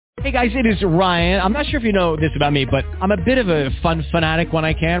Hey guys, it is Ryan. I'm not sure if you know this about me, but I'm a bit of a fun fanatic when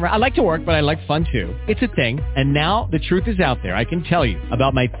I can. I like to work, but I like fun too. It's a thing. And now the truth is out there. I can tell you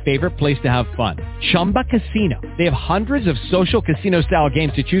about my favorite place to have fun. Chumba Casino. They have hundreds of social casino style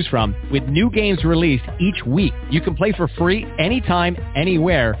games to choose from with new games released each week. You can play for free anytime,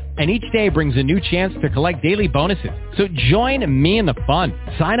 anywhere. And each day brings a new chance to collect daily bonuses. So join me in the fun.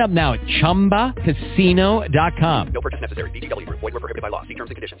 Sign up now at ChumbaCasino.com. No purchase necessary. VGW. Void where prohibited by law. See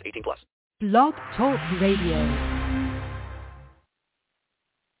terms and conditions. 18+. Blog Talk Radio.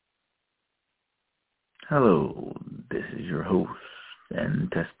 Hello, this is your host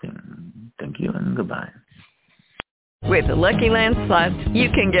and testing. Thank you and goodbye. With the Lucky Land Slots, you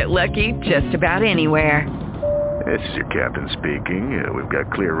can get lucky just about anywhere. This is your captain speaking. We've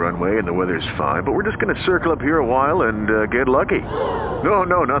got clear runway and the weather's fine, but we're just going to circle up here a while and get lucky.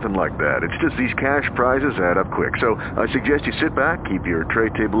 No, nothing like that. It's just these cash prizes add up quick. So I suggest you sit back, keep your tray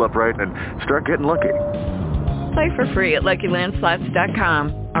table upright, and start getting lucky. Play for free at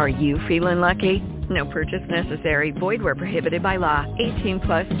LuckyLandSlots.com. Are you feeling lucky? No purchase necessary. Void where prohibited by law.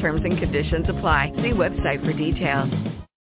 18+ terms and conditions apply. See website for details.